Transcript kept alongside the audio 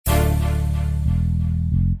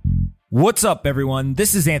What's up, everyone?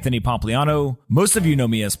 This is Anthony Pompliano. Most of you know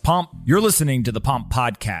me as Pomp. You're listening to the Pomp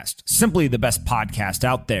Podcast, simply the best podcast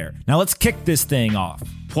out there. Now let's kick this thing off.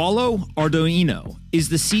 Paolo Ardoino is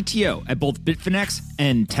the CTO at both Bitfinex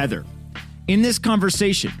and Tether. In this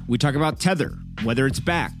conversation, we talk about Tether, whether it's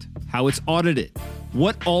backed, how it's audited,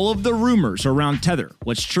 what all of the rumors around Tether,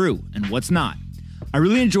 what's true and what's not. I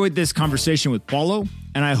really enjoyed this conversation with Paolo,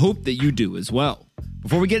 and I hope that you do as well.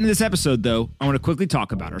 Before we get into this episode, though, I want to quickly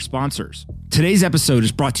talk about our sponsors. Today's episode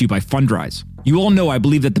is brought to you by Fundrise. You all know I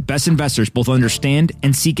believe that the best investors both understand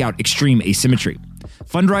and seek out extreme asymmetry.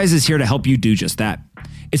 Fundrise is here to help you do just that.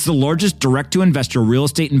 It's the largest direct-to-investor real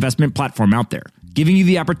estate investment platform out there, giving you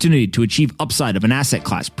the opportunity to achieve upside of an asset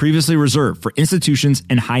class previously reserved for institutions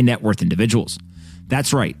and high-net-worth individuals.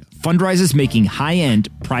 That's right. Fundrise is making high-end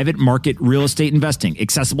private market real estate investing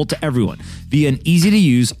accessible to everyone via an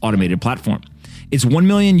easy-to-use automated platform. Its 1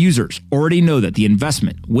 million users already know that the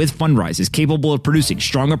investment with Fundrise is capable of producing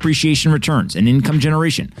strong appreciation returns and income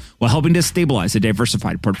generation while helping to stabilize a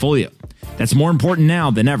diversified portfolio. That's more important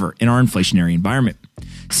now than ever in our inflationary environment.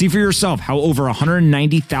 See for yourself how over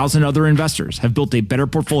 190,000 other investors have built a better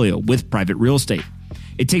portfolio with private real estate.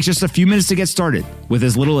 It takes just a few minutes to get started with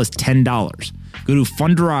as little as $10. Go to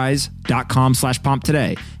fundrise.com/pomp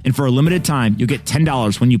today, and for a limited time, you'll get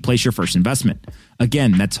 $10 when you place your first investment.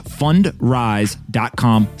 Again, that's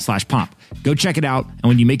fundrise.com/pomp. Go check it out, and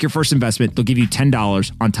when you make your first investment, they'll give you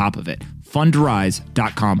 $10 on top of it.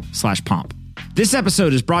 fundrise.com/pomp. This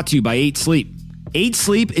episode is brought to you by 8 Sleep. 8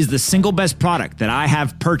 Sleep is the single best product that I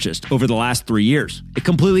have purchased over the last 3 years. It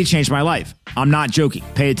completely changed my life. I'm not joking.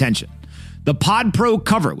 Pay attention. The Pod Pro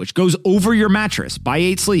cover, which goes over your mattress by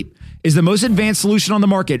 8 Sleep, is the most advanced solution on the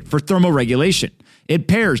market for thermal regulation. It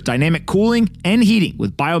pairs dynamic cooling and heating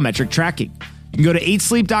with biometric tracking. You can go to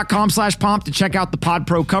 8sleep.com/pomp to check out the Pod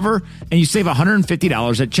Pro cover, and you save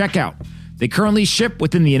 $150 at checkout. They currently ship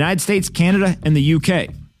within the United States, Canada, and the UK.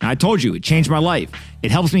 Now, I told you, it changed my life. It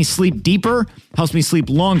helps me sleep deeper, helps me sleep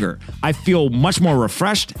longer. I feel much more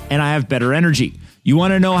refreshed, and I have better energy. You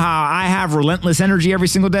want to know how I have relentless energy every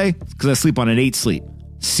single day? It's because I sleep on an 8 Sleep.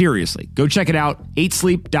 Seriously, go check it out,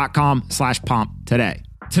 8sleep.com/pomp today.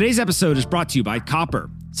 Today's episode is brought to you by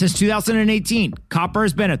Copper. Since 2018, Copper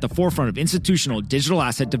has been at the forefront of institutional digital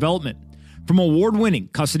asset development. From award-winning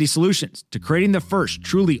custody solutions to creating the first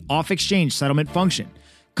truly off-exchange settlement function,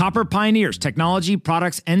 Copper pioneers technology,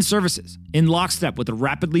 products, and services in lockstep with a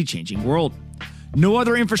rapidly changing world. No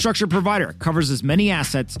other infrastructure provider covers as many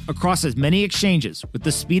assets across as many exchanges with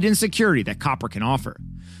the speed and security that Copper can offer.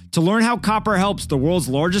 To learn how Copper helps the world's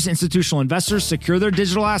largest institutional investors secure their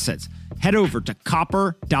digital assets, head over to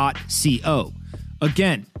copper.co.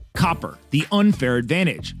 Again, Copper, the unfair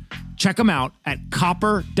advantage. Check them out at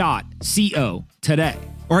copper.co today.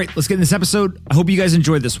 All right, let's get in this episode. I hope you guys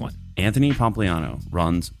enjoyed this one. Anthony Pompliano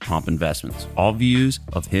runs Pomp Investments. All views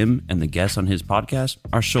of him and the guests on his podcast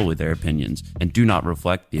are solely their opinions and do not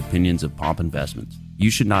reflect the opinions of Pomp Investments. You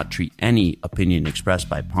should not treat any opinion expressed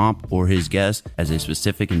by Pomp or his guests as a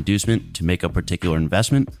specific inducement to make a particular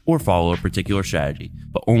investment or follow a particular strategy,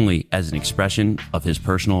 but only as an expression of his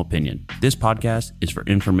personal opinion. This podcast is for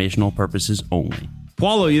informational purposes only.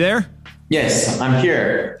 Paolo, you there? Yes, I'm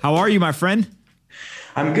here. How are you, my friend?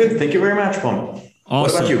 I'm good. Thank you very much, Pomp.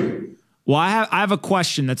 Awesome. What about you? Well, I have a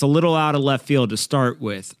question that's a little out of left field to start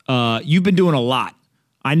with. You've been doing a lot.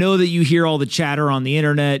 I know that you hear all the chatter on the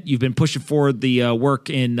internet. You've been pushing forward the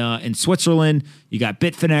work in Switzerland. You got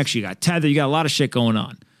Bitfinex, you got Tether, you got a lot of shit going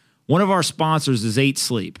on. One of our sponsors is 8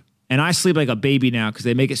 Sleep, and I sleep like a baby now because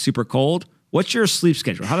they make it super cold. What's your sleep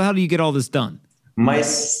schedule? How the hell do you get all this done? My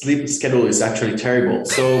sleep schedule is actually terrible.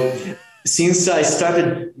 So since I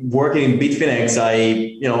started working in Bitfinex,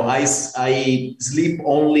 I sleep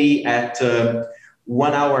only at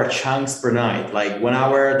 1 hour chunks per night, like 1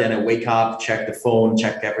 hour, then I wake up, check the phone,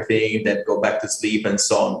 check everything, then go back to sleep and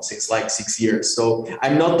so on, since like 6 years. So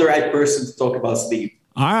I'm not the right person to talk about sleep.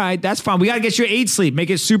 All right, that's fine. We got to get you 8 Sleep,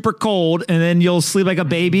 make it super cold, and then you'll sleep like a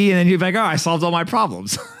baby, and then you'll be like, oh, I solved all my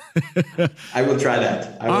problems. I will try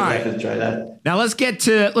that. I will definitely try that. Now let's get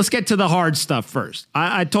to the hard stuff first.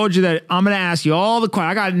 I told you that I'm going to ask you all the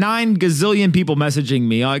questions. I got 9 gazillion people messaging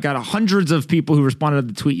me. I got hundreds of people who responded to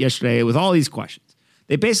the tweet yesterday with all these questions.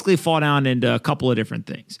 They basically fall down into a couple of different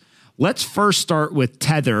things. Let's first start with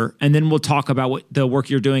Tether, and then we'll talk about the work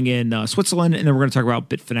you're doing in Switzerland, and then we're going to talk about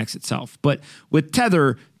Bitfinex itself. But with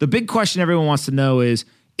Tether, the big question everyone wants to know is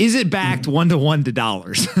it backed 1-to-1 to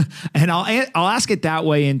dollars? And I'll ask it that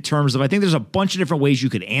way in terms of, I think there's a bunch of different ways you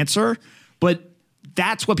could answer, but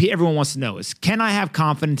that's what everyone wants to know is, can I have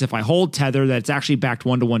confidence if I hold Tether that it's actually backed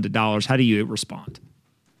 1-to-1 to dollars? How do you respond?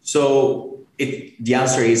 So The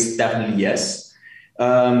answer is definitely yes.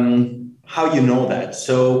 How you know that?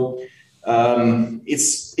 So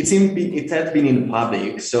it had been in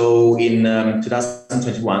public. So in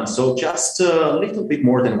 2021, so just a little bit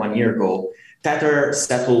more than 1 year ago, Tether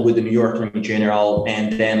settled with the New York Attorney General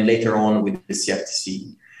and then later on with the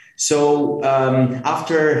CFTC. So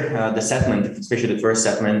after the settlement, especially the first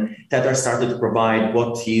settlement, Tether started to provide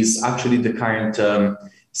what is actually the current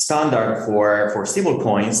standard for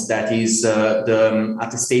stablecoins, that is the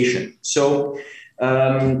attestation. So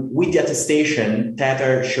with the attestation,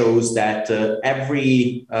 Tether shows that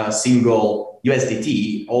every single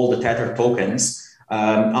USDT, all the Tether tokens,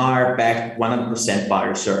 are backed 100% by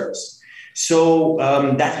reserves. So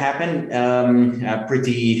that happened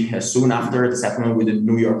pretty soon after the settlement with the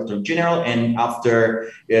New York Attorney General, and after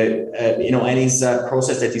and it's a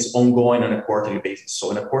process that is ongoing on a quarterly basis.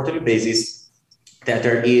 So on a quarterly basis,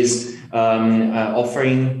 Tether is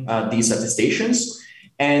offering these attestations.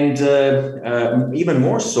 And even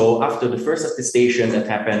more so, after the first attestation that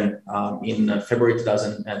happened in February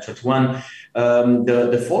 2021,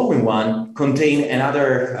 the following one contained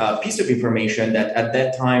another piece of information that at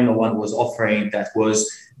that time no one was offering, that was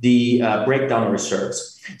the breakdown of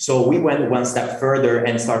reserves. So we went one step further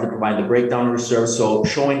and started providing the breakdown of reserves, so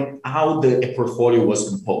showing how the portfolio was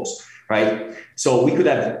composed, right? So we could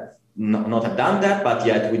have not have done that, but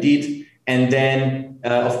yet we did. And then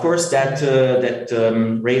of course, that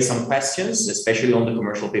raised some questions, especially on the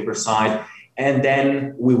commercial paper side. And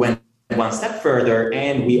then we went one step further,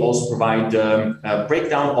 and we also provide a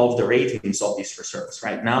breakdown of the ratings of these reserves.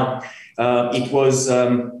 Right now, it was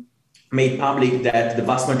made public that the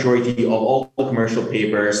vast majority of all the commercial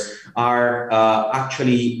papers are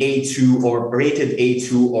actually A2 or rated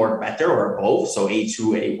A2 or better or above, so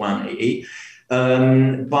A2, A1, AA.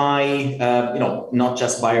 By not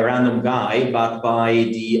just by a random guy, but by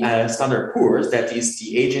the Standard & Poor's, that is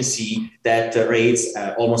the agency that rates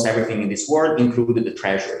almost everything in this world, including the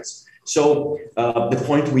treasuries. So the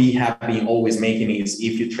point we have been always making is,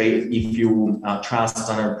 if you trust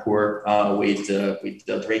Standard & Poor's with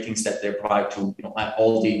the ratings that they provide to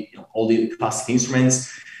all the classic instruments,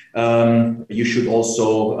 you should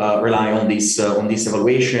also rely on this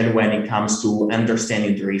evaluation when it comes to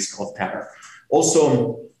understanding the risk of Tether.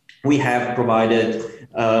 Also, we have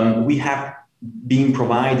been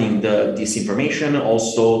providing this information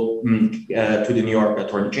also to the New York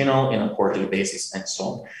Attorney General on a quarterly basis and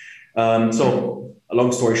so on. So,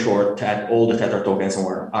 long story short, that all the Tether tokens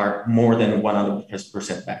are more than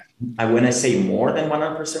 100% backed. And when I say more than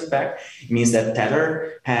 100% backed, it means that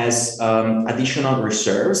Tether has additional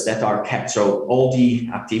reserves that are kept. So all the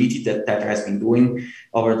activity that Tether has been doing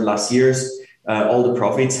over the last years, all the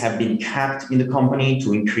profits have been capped in the company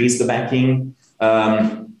to increase the backing,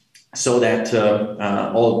 so that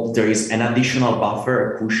there is an additional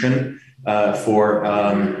buffer, a cushion for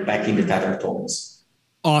backing the Tether tokens.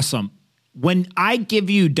 Awesome. When I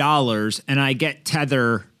give you dollars and I get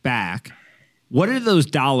Tether back, where do those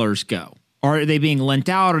dollars go? Are they being lent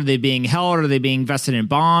out? Are they being held? Are they being invested in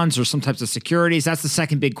bonds or some types of securities? That's the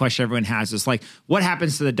second big question everyone has, is like, what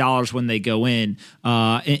happens to the dollars when they go in?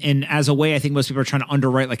 And as a way, I think most people are trying to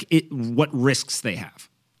underwrite what risks they have.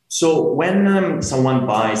 So when someone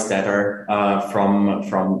buys Tether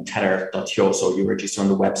from tether.io, so you register on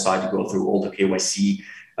the website, you go through all the KYC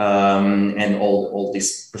and all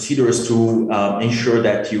these procedures to ensure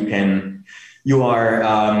that you are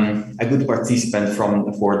a good participant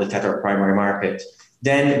for the Tether primary market.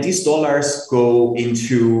 Then these dollars go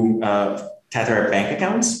into Tether bank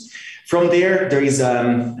accounts. From there is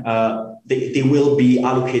they will be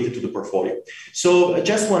allocated to the portfolio. So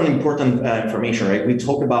just one important information, right? We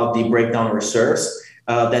talked about the breakdown of reserves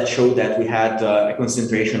that showed that we had a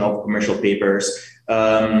concentration of commercial papers.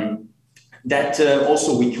 That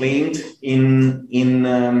also we claimed in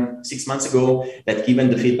 6 months ago that, given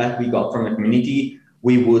the feedback we got from the community,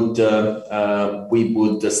 we would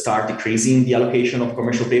start decreasing the allocation of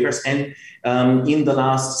commercial papers. And in the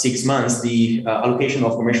last 6 months, the allocation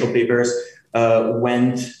of commercial papers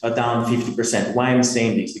went down 50%. Why I'm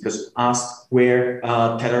saying this? Because asked where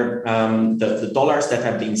Tether, the dollars that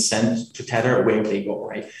have been sent to Tether, where they go,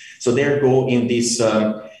 right? So they go in this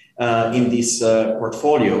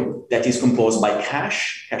portfolio that is composed by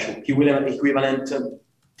cash equivalent,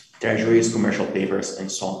 treasuries, commercial papers,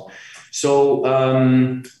 and so on. So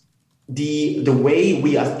the way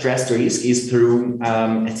we address the risk is through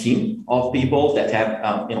a team of people that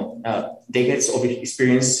have decades of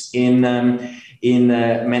experience in managing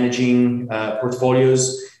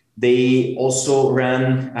portfolios. They also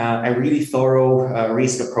run a really thorough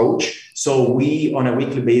risk approach. So we, on a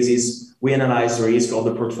weekly basis, we analyze the risk of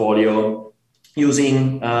the portfolio.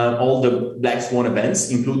 using all the black swan events,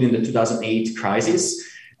 including the 2008 crisis.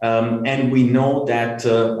 And we know that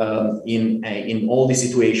in all these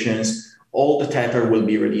situations, all the Tether will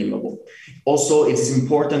be redeemable. Also, it is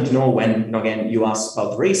important to know when, again, you asked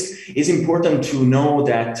about risk, it's important to know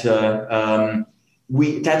that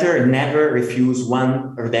Tether never refused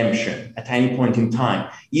one redemption at any point in time.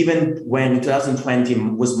 Even when 2020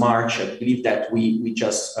 was March, I believe that we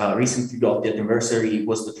just recently got the anniversary,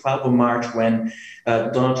 was the 12th of March when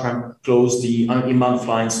Donald Trump closed the inbound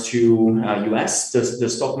flights to US, the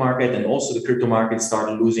stock market and also the crypto market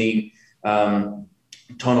started losing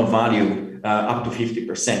ton of value, up to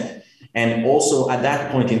 50%. And also at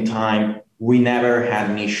that point in time, we never had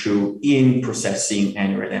an issue in processing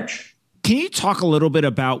any redemption. Can you talk a little bit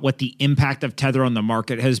about what the impact of Tether on the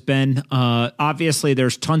market has been? Obviously,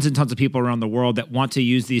 there's tons and tons of people around the world that want to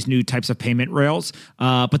use these new types of payment rails,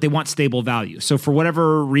 but they want stable value. So for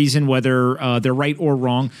whatever reason, whether they're right or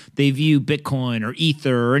wrong, they view Bitcoin or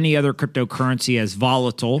Ether or any other cryptocurrency as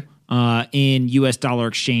volatile in US dollar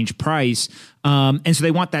exchange price. And so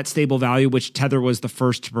they want that stable value, which Tether was the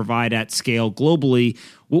first to provide at scale globally.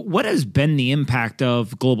 What has been the impact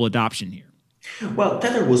of global adoption here? Well,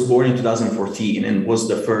 Tether was born in 2014 and was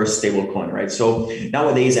the first stablecoin, right? So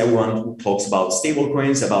nowadays, everyone talks about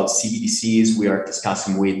stablecoins, about CBDCs. We are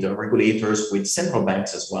discussing with the regulators, with central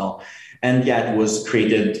banks as well. And yeah, it was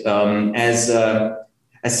created as a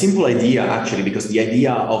simple idea, actually, because the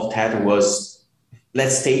idea of Tether was,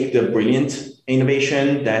 let's take the brilliant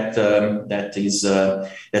innovation that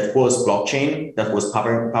was blockchain, that was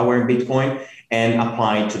powering Bitcoin, and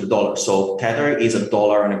apply it to the dollar. So Tether is a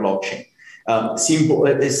dollar on a blockchain. Simple.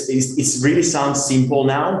 It really sounds simple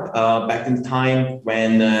now. Back in the time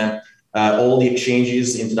when all the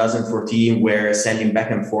exchanges in 2014 were sending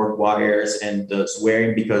back and forth wires and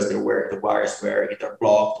swearing because the wires were either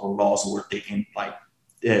blocked or lost or were taking like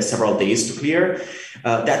several days to clear.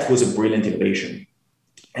 That was a brilliant innovation.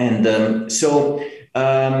 And so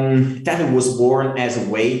Tether was born as a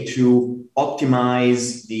way to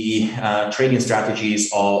optimize the trading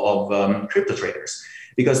strategies of crypto traders.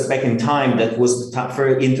 Because back in time, that was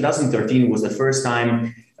in 2013 was the first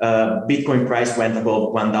time Bitcoin price went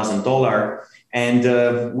above $1,000,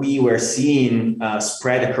 and we were seeing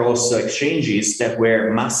spread across exchanges that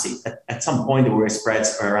were massive. At some point, there were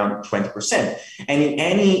spreads around 20%. And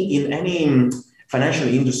in any financial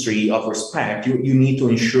industry of respect, you need to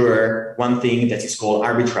ensure one thing that is called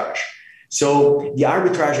arbitrage. So the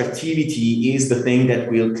arbitrage activity is the thing that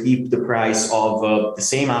will keep the price of the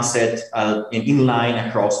same asset in line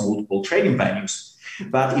across multiple trading venues.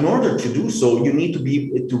 But in order to do so, you need to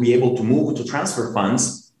be able to move to transfer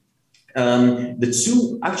funds. The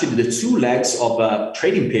two legs of a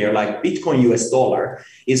trading pair, like Bitcoin US dollar,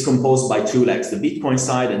 is composed by two legs, the Bitcoin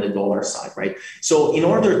side and the dollar side, right? So in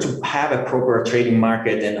order to have a proper trading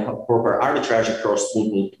market and a proper arbitrage across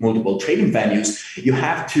multiple trading venues, you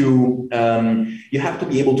have to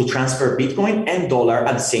be able to transfer Bitcoin and dollar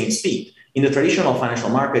at the same speed. In the traditional financial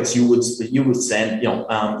markets, you would send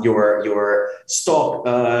your stock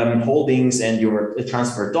holdings and your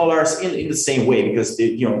transfer dollars in the same way because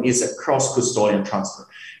it's a cross custodian transfer.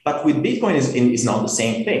 But with Bitcoin is not the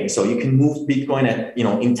same thing. So you can move Bitcoin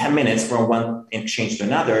in 10 minutes from one exchange to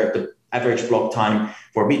another. The average block time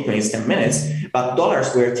for Bitcoin is 10 minutes, but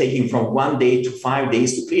dollars were taking from 1 day to 5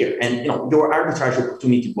 days to clear, and your arbitrage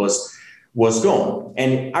opportunity was gone.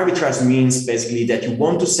 And arbitrage means basically that you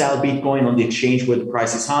want to sell Bitcoin on the exchange where the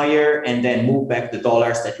price is higher and then move back the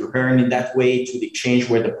dollars that you earn in that way to the exchange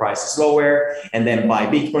where the price is lower and then buy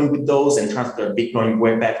Bitcoin with those and transfer Bitcoin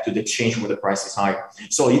way back to the exchange where the price is higher.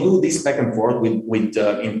 So you do this back and forth with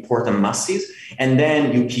important masses, and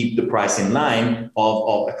then you keep the price in line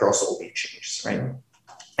of across all the exchanges, right?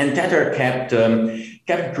 And Tether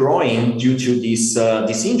kept growing due to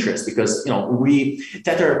this interest because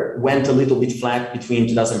Tether went a little bit flat between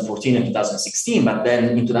 2014 and 2016, but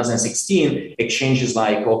then in 2016 exchanges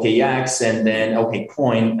like OKX and then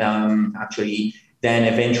OKCoin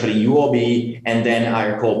then eventually UOB, and then I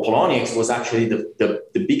recall Poloniex was actually the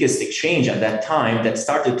biggest exchange at that time that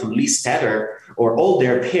started to list Tether or all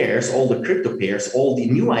their pairs, all the crypto pairs, all the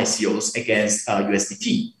new ICOs against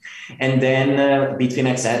USDT. And then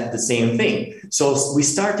Bitfinex had the same thing. So we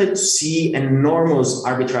started to see enormous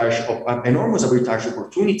arbitrage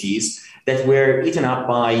opportunities that were eaten up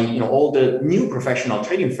by all the new professional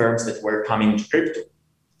trading firms that were coming to crypto.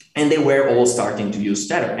 And they were all starting to use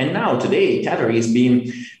Tether. And now today, Tether is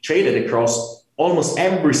being traded across almost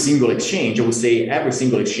every single exchange, I would say every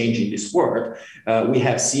single exchange in this world, we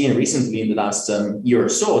have seen recently in the last year or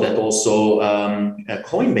so that also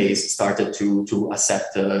Coinbase started to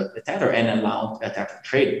accept Tether and allow Tether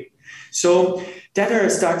trading. So Tether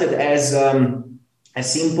started as a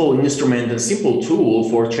simple instrument, a simple tool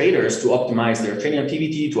for traders to optimize their trading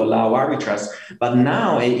activity, to allow arbitrage. But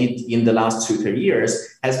now, in the last 2-3 years,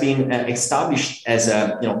 has been established as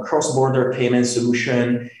a cross-border payment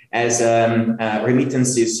solution, as a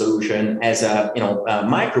remittances solution, as a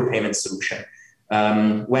micropayment solution.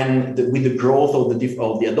 With the growth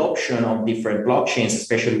of the adoption of different blockchains,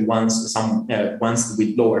 especially ones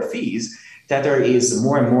with lower fees, Tether is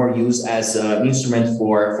more and more used as an instrument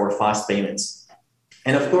for fast payments.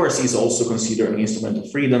 And of course, is also considered an instrument of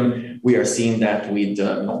freedom. We are seeing that with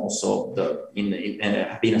also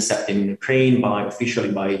being accepted in Ukraine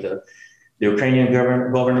officially by the Ukrainian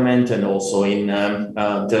government, and also in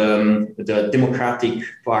the Democratic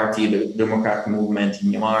Party, the Democratic movement in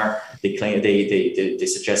Myanmar. They claimed they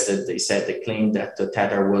claimed that the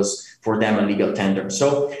Tether was for them a legal tender.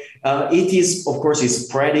 So it is, of course, is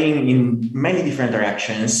spreading in many different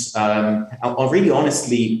directions. Really,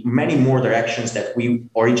 honestly, many more directions that we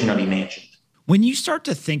originally imagined. When you start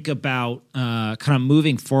to think about kind of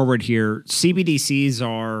moving forward here, CBDCs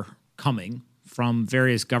are coming from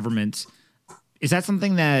various governments. Is that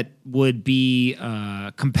something that would be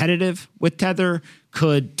competitive with Tether?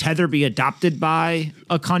 Could Tether be adopted by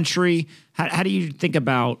a country? How do you think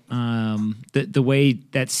about the way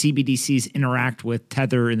that CBDCs interact with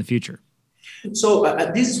Tether in the future? So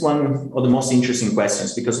this is one of the most interesting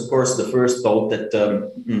questions, because, of course, the first thought that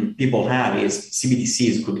people have is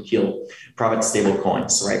CBDCs could kill private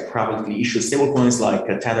stablecoins, right? Privately issued stablecoins like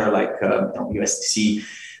Tether, like USDC.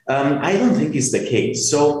 I don't think it's the case.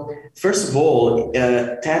 So first of all,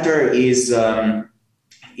 Tether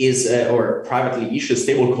or privately issued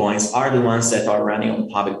stablecoins are the ones that are running on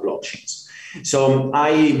public blockchains. So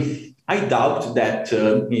I doubt that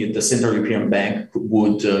the Central European Bank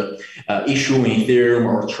would issue in Ethereum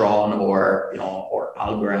or Tron or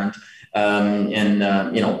Algorand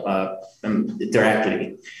directly.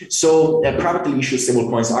 So privately issued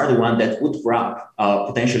stablecoins are the one that would wrap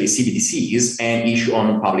potentially CBDCs and issue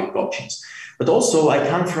on public blockchains. But also, I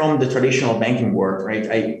come from the traditional banking world,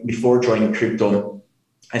 right? Before joining crypto,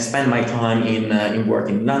 I spent my time in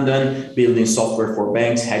working in London, building software for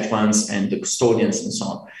banks, hedge funds, and the custodians, and so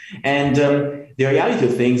on. And the reality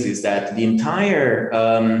of things is that the entire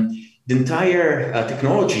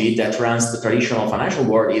technology that runs the traditional financial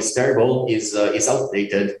world is terrible, is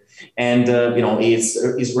outdated, and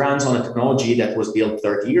it runs on a technology that was built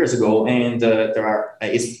 30 years ago, and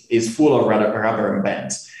is full of rubber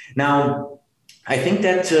bands. Now, I think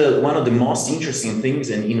that one of the most interesting things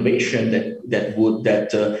and innovation that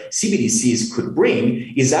CBDCs could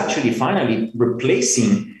bring is actually finally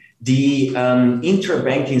replacing the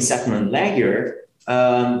interbanking settlement layer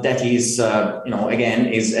that is,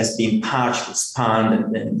 has been patched, expanded,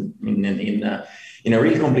 and in a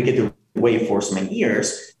really complicated way for so many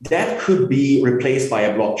years. That could be replaced by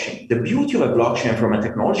a blockchain. The beauty of a blockchain from a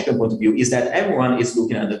technological point of view is that everyone is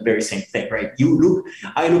looking at the very same thing, right?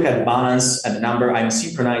 I look at the balance and the number. I'm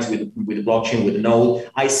synchronized with the blockchain, with the node.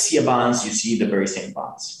 I see a balance, you see the very same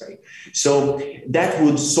balance, right? So that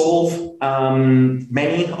would solve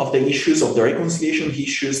many of the issues, of the reconciliation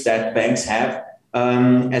issues that banks have,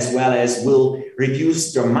 as well as will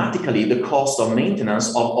reduce dramatically the cost of maintenance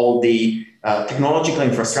of all the technological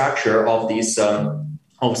infrastructure of these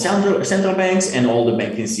of central banks and all the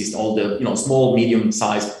banking system, all the small,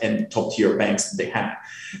 medium-sized, and top-tier banks that they have.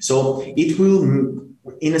 So it will,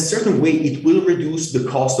 in a certain way, it will reduce the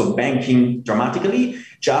cost of banking dramatically,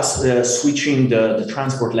 just switching the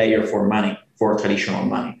transport layer for money, for traditional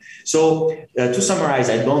money. So to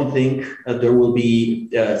summarize, I don't think there will be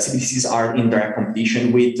CBDCs are in direct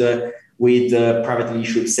competition with privately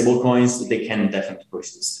issued stablecoins. They can definitely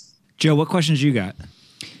coexist. Joe, what questions you got?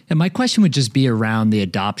 And my question would just be around the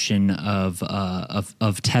adoption of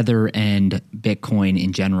Tether and Bitcoin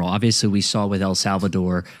in general. Obviously, we saw with El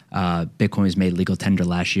Salvador, Bitcoin was made legal tender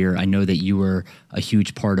last year. I know that you were a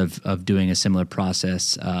huge part of doing a similar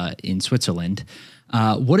process in Switzerland.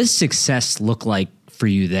 What does success look like for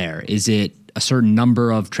you there? Is it a certain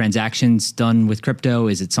number of transactions done with crypto?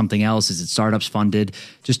 Is it something else? Is it startups funded?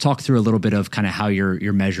 Just talk through a little bit of kind of how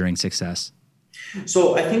you're measuring success.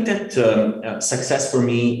 So I think that success for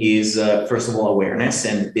me is, first of all, awareness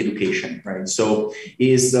and education, right? So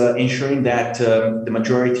is ensuring that the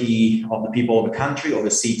majority of the people of the country or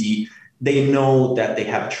the city, they know that they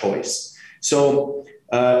have a choice. So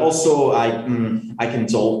Also, I can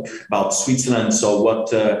talk about Switzerland. So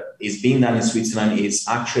what is being done in Switzerland is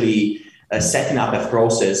actually setting up a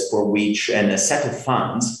process for which, and a set of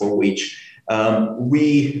funds for which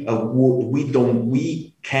we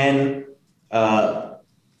can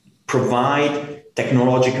provide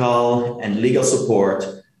technological and legal support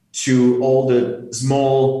to all the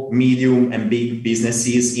small, medium, and big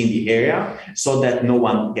businesses in the area, so that no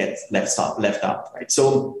one gets left out, right?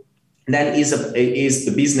 So that is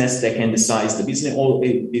the business that can decide. The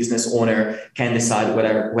business owner can decide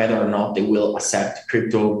whether or not they will accept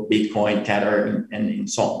crypto, Bitcoin, Tether, and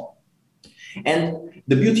so on. And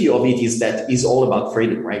the beauty of it is that it's all about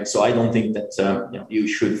freedom, right? So I don't think that you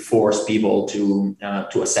should force people to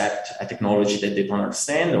accept a technology that they don't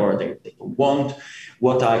understand or they don't want.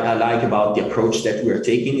 What I like about the approach that we are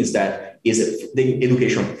taking is that the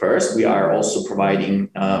education first. We are also providing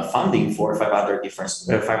funding for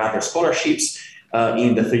 500 scholarships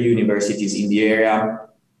in the 3 universities in the area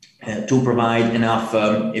to provide enough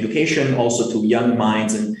education also to young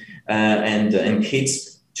minds and kids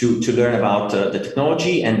to learn about the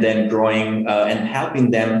technology, and then growing and helping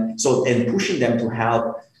them, and pushing them to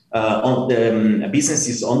help on the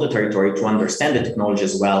businesses on the territory to understand the technology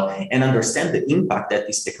as well and understand the impact that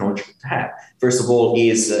this technology could have. First of all,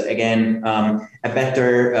 is again a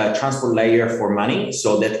better transport layer for money,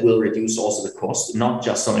 so that will reduce also the cost, not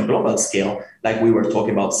just on a global scale, like we were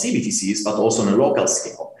talking about CBDCs, but also on a local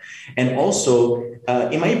scale. And also,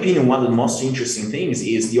 in my opinion, one of the most interesting things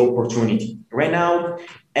is the opportunity. Right now,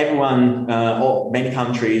 everyone, many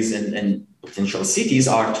countries and potential cities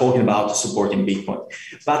are talking about supporting Bitcoin,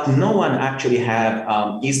 but no one actually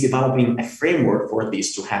is developing a framework for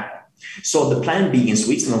this to happen. So the plan B in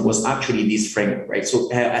Switzerland was actually this framework, right? So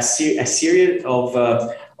a series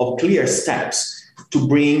of clear steps to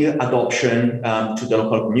bring adoption to the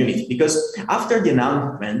local community. Because after the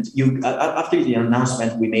announcement,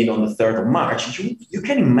 we made on the 3rd of March, you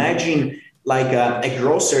can imagine like a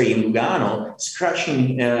grocery in Lugano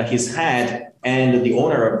scratching his head, and the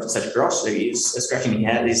owner of such grocery is scratching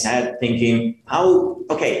his head thinking,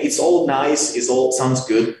 it's all nice, it all sounds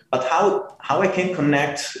good, but how I can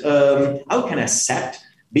connect, how can I accept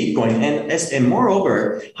Bitcoin, and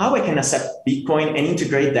moreover, how I can accept Bitcoin and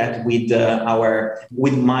integrate that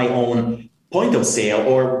with my own point of sale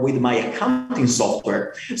or with my accounting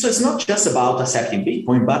software. So it's not just about accepting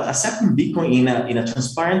Bitcoin, but accepting Bitcoin in a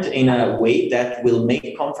transparent, in a way that will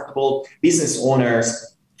make comfortable business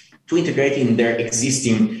owners to integrate in their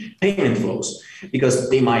existing payment flows, because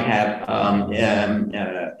they might have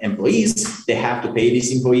employees, they have to pay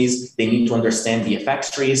these employees, they need to understand the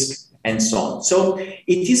FX risk, and so on. So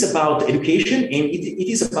it is about education, and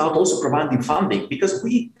it is about also providing funding, because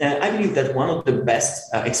I believe that one of the best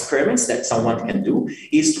experiments that someone can do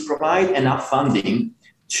is to provide enough funding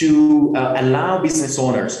to allow business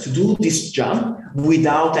owners to do this job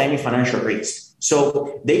without any financial risk.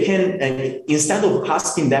 So they can, instead of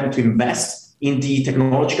asking them to invest in the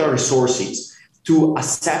technological resources to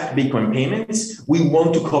accept Bitcoin payments, we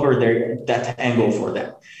want to cover that angle for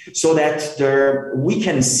them, so that we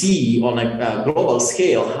can see on a global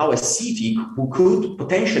scale how a city could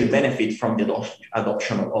potentially benefit from the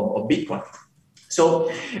adoption of Bitcoin. So,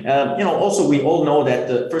 also we all know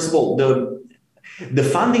that, first of all, the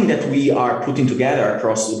funding that we are putting together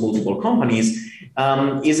across multiple companies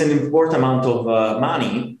is an important amount of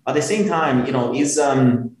money. At the same time,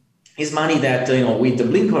 is money that with the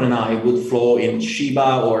blink of an eye would flow in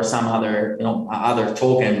Shiba or some other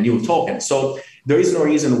new token. So there is no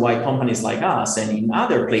reason why companies like us and in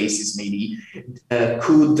other places maybe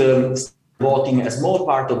could devoting a small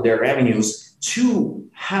part of their revenues to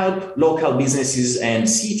help local businesses and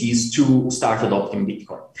cities to start adopting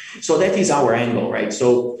Bitcoin. So that is our angle, right?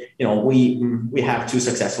 So we have 2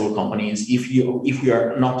 successful companies. If we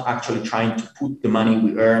are not actually trying to put the money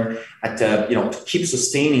we earn at to keep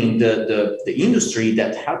sustaining the industry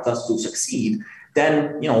that helped us to succeed,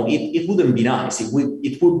 then it wouldn't be nice. It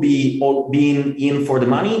would be all being in for the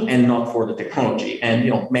money and not for the technology.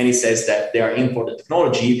 And many says that they are in for the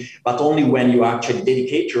technology, but only when you actually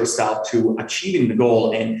dedicate yourself to achieving the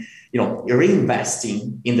goal and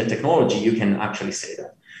reinvesting in the technology, you can actually say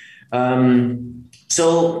that.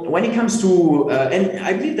 So when it comes to, and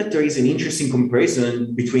I believe that there is an interesting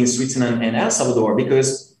comparison between Switzerland and El Salvador,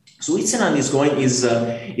 because Switzerland is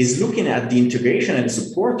looking at the integration and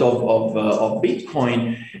support of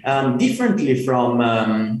Bitcoin differently from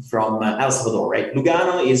El Salvador, right?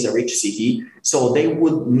 Lugano is a rich city, so they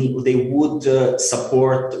would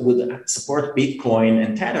support Bitcoin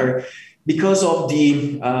and Tether because of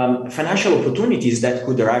the financial opportunities that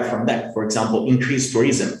could derive from that. For example, increased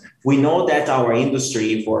tourism. We know that our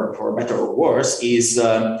industry, for better or worse, is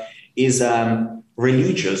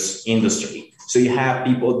religious industry. So you have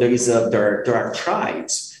people. There are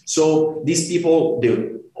tribes. So these people,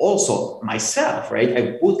 also myself, right?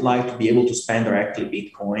 I would like to be able to spend directly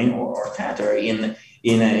Bitcoin or Tether in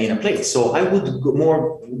a place. So I would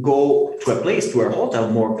go to a place, to a hotel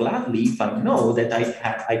more gladly if I know that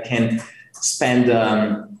I can spend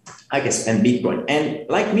Bitcoin. And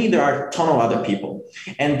like me, there are a ton of other people,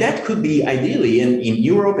 and that could be ideally in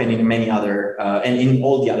Europe and in many other and in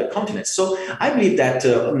all the other continents. So I believe that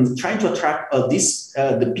trying to attract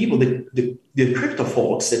the people, the crypto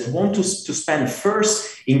folks that want to spend first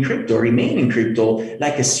in crypto, remain in crypto,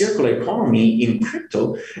 like a circular economy in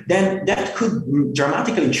crypto, then that could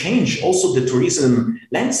dramatically change also the tourism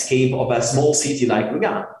landscape of a small city like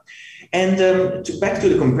Lugano. And back to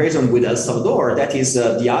the comparison with El Salvador, that is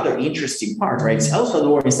the other interesting part, right? El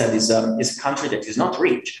Salvador instead is a country that is not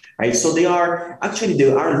rich, right? So they are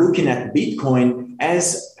looking at Bitcoin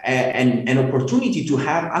as an opportunity to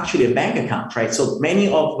have actually a bank account, right? So many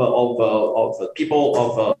of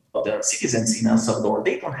people of the citizens in El Salvador,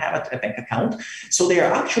 they don't have a bank account, so they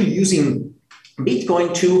are actually using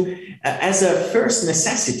Bitcoin as a first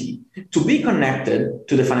necessity to be connected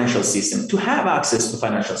to the financial system, to have access to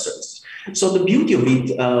financial services. So the beauty of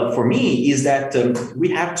it for me is that we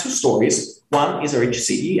have two stories. One is a rich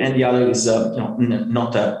city, and the other is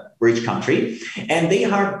not a rich country, and they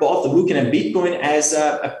are both looking at Bitcoin as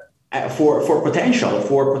for potential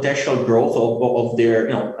growth of their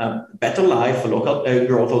better life, local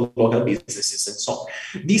growth of local businesses, and so on.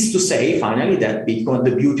 This to say, finally, that Bitcoin,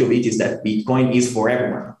 the beauty of it is that Bitcoin is for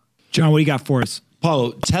everyone. John, what do you got for us?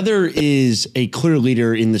 Paolo, Tether is a clear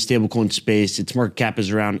leader in the stablecoin space. Its market cap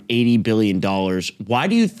is around $80 billion. Why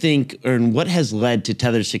do you think, and what has led to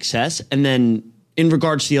Tether's success? And then in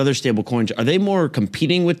regards to the other stablecoins, are they more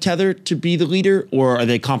competing with Tether to be the leader, or are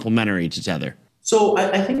they complementary to Tether? So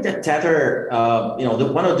I think that Tether,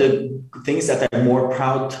 one of the things that I'm more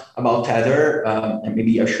proud about Tether, and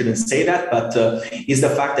maybe I shouldn't say that, but is the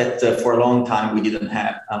fact that for a long time we didn't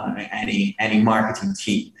have any marketing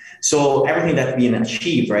team. So everything that's been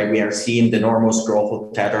achieved, right? We are seeing the enormous growth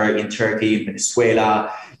of Tether in Turkey,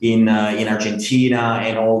 Venezuela, in Argentina,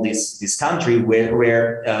 and all this country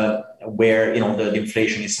where the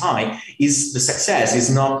inflation is high. Is the success is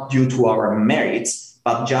not due to our merits,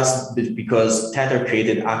 but just because Tether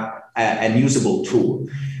created a usable tool.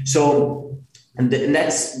 So and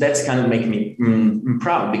that's kind of making me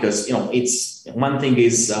proud, because it's one thing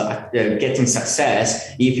is getting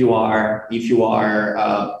success if you are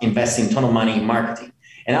investing a ton of money in marketing.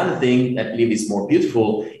 Another thing that I believe is more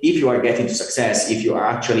beautiful, if you are getting to success, if you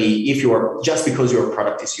are just because your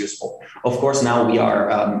product is useful. Of course, now we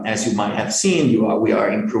are, as you might have seen, we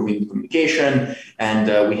are improving communication, and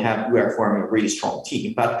we are forming a really strong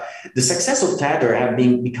team. But the success of Tether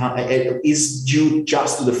is due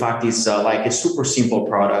just to the fact it's like a super simple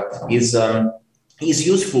product, is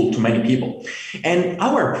useful to many people. And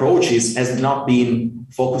our approach has not been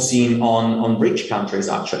focusing on rich countries,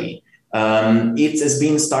 actually. It has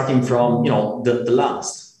been starting from the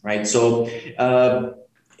last, right? So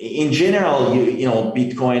in general,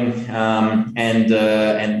 Bitcoin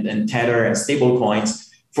and Tether and stable coins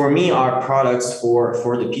for me are products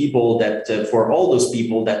for the people that for all those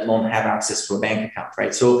people that don't have access to a bank account,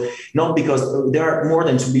 right? So not because there are more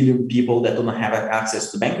than 2 billion people that don't have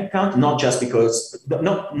access to bank account, not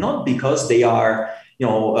because they are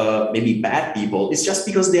maybe bad people. It's just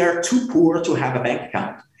because they are too poor to have a bank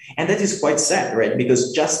account. And that is quite sad, right?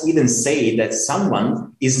 Because just even say that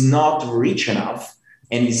someone is not rich enough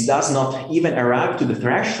and does not even arrive to the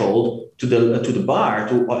threshold, to the bar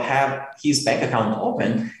to have his bank account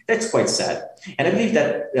open, that's quite sad. And I believe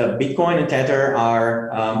that Bitcoin and Tether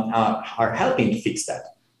are helping to fix that.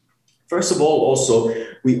 First of all,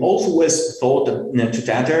 we always thought to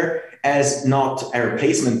Tether as not a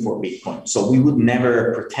replacement for Bitcoin. So we would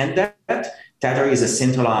never pretend that. Tether is a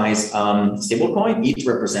centralized stablecoin. It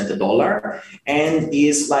represents $1 and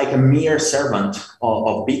is like a mere servant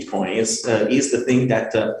of Bitcoin. Is the thing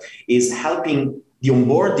that is helping the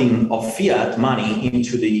onboarding of fiat money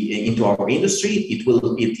into our industry.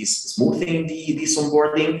 It is smoothing this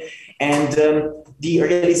onboarding, and the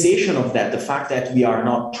realization of that, the fact that we are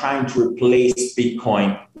not trying to replace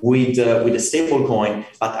Bitcoin with a stablecoin,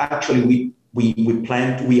 but actually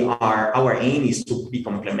our aim is to be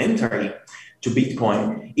complementary to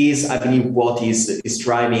Bitcoin, is, I believe, what is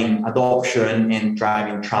driving adoption and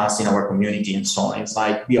driving trust in our community and so on. It's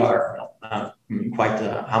like we are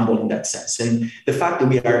humble in that sense. And the fact that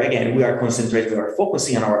we are concentrating, we are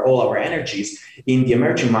focusing on all our energies in the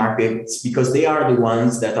emerging markets because they are the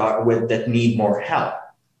ones that need more help.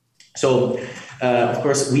 So, of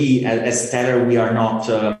course, we as Tether, we are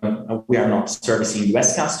not servicing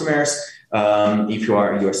US customers. If you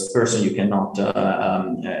are a US person, you cannot,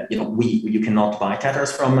 you cannot buy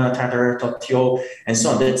Tethers from Tether.io, and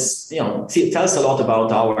so on. That's it tells a lot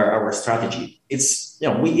about our strategy. It's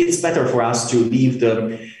better for us to leave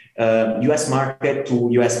the US market to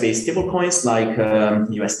US-based stablecoins like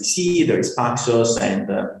USDC, there is Paxos, and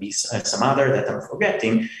some other that I'm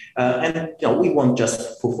forgetting. And we won't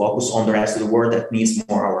just focus on the rest of the world that needs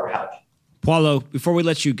more our help. Paolo, before we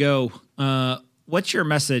let you go, what's your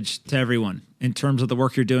message to everyone in terms of the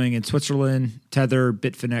work you're doing in Switzerland, Tether,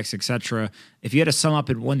 Bitfinex, et cetera? If you had to sum up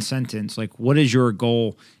in one sentence, like what is your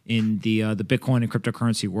goal in the Bitcoin and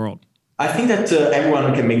cryptocurrency world? I think that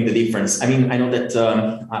everyone can make the difference. I mean, I know that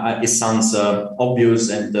it sounds obvious,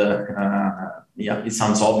 and it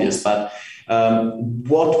sounds obvious, but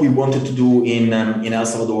what we wanted to do in El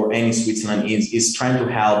Salvador and in Switzerland is trying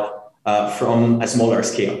to help from a smaller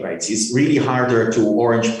scale, right? It's really harder to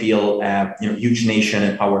orange peel huge nation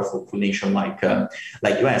and powerful nation like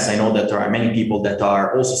US. I know that there are many people that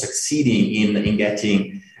are also succeeding in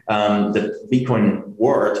getting the Bitcoin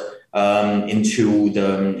world into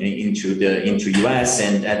US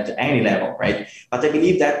and at any level, right? But I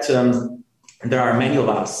believe that there are many of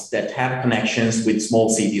us that have connections with small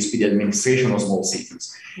cities, with the administration of small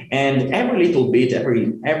cities, and every little bit,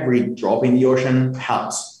 every drop in the ocean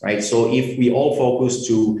helps, right? So if we all focus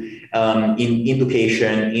in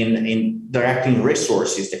education, in directing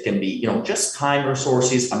resources that can be, just time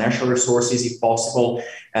resources, financial resources, if possible,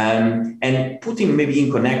 and putting maybe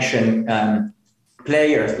in connection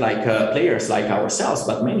players like ourselves,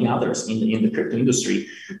 but many others in the crypto industry,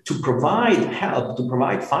 to provide help, to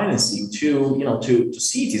provide financing to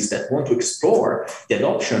cities that want to explore the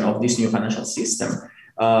adoption of this new financial system,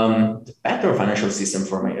 the better financial system,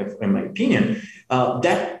 in my opinion.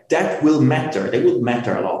 That will matter. They will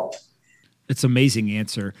matter a lot. It's an amazing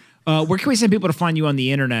answer. Where can we send people to find you on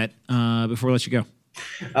the internet before we let you go?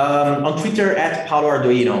 On Twitter at Paolo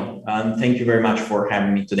Ardoino. Thank you very much for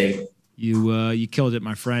having me today. You killed it,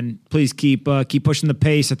 my friend. Please keep pushing the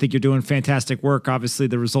pace. I think you're doing fantastic work. Obviously,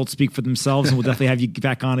 the results speak for themselves, and we'll definitely have you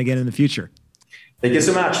back on again in the future. Thank you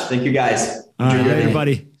so much. Thank you, guys.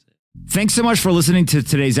 Everybody. Thanks so much for listening to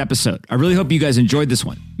today's episode. I really hope you guys enjoyed this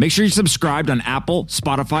one. Make sure you're subscribed on Apple,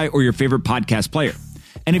 Spotify, or your favorite podcast player.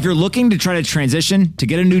 And if you're looking to try to transition to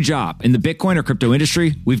get a new job in the Bitcoin or crypto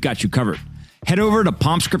industry, we've got you covered. Head over to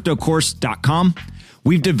pompscryptocourse.com.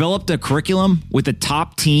 We've developed a curriculum with the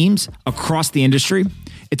top teams across the industry.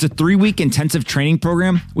 It's a 3-week intensive training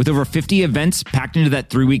program with over 50 events packed into that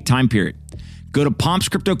 3-week time period. Go to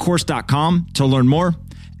pompscryptocourse.com to learn more,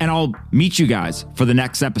 and I'll meet you guys for the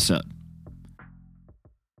next episode.